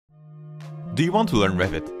Do you want to learn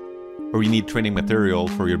Revit? Or you need training material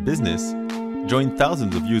for your business? Join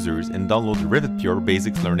thousands of users and download the Revit Pure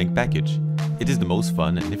Basics Learning Package. It is the most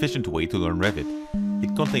fun and efficient way to learn Revit.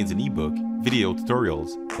 It contains an ebook, video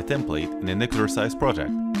tutorials, a template, and an exercise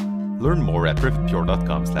project. Learn more at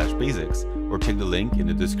revitpure.com/basics or check the link in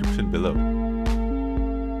the description below.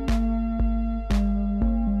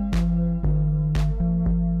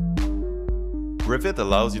 Revit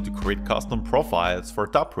allows you to create custom profiles for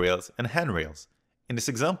top rails and handrails. In this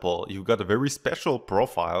example, you've got a very special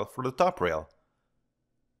profile for the top rail.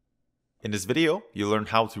 In this video, you'll learn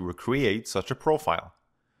how to recreate such a profile.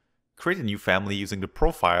 Create a new family using the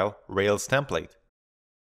Profile Rails template.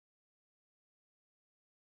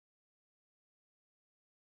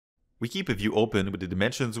 We keep a view open with the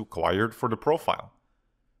dimensions required for the profile.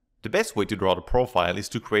 The best way to draw the profile is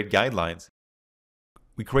to create guidelines.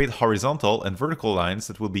 We create horizontal and vertical lines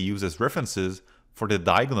that will be used as references for the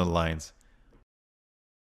diagonal lines.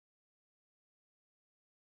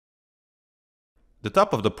 The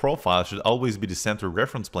top of the profile should always be the center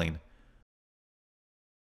reference plane.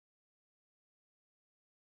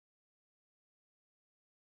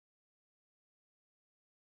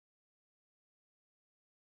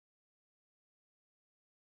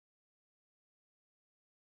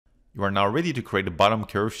 You are now ready to create a bottom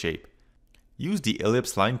curve shape. Use the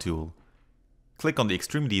Ellipse Line tool. Click on the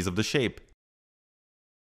extremities of the shape.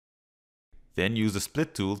 Then use the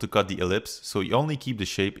Split tool to cut the ellipse so you only keep the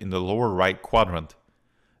shape in the lower right quadrant.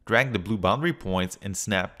 Drag the blue boundary points and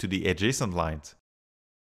snap to the adjacent lines.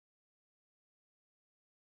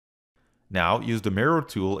 Now use the Mirror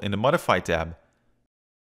tool in the Modify tab.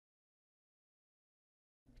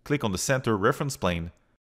 Click on the center reference plane.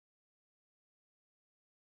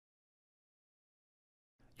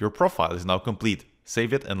 Your profile is now complete.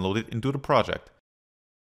 Save it and load it into the project.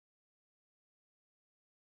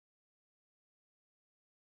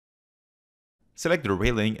 Select the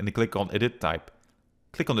railing and click on Edit Type.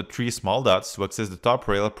 Click on the three small dots to access the top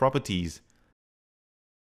rail properties.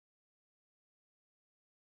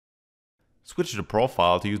 Switch the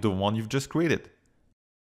profile to use the one you've just created.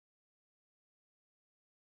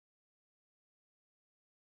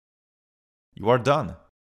 You are done.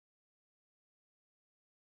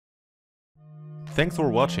 Thanks for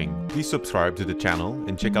watching. Please subscribe to the channel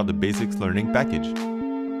and check out the Basics Learning Package.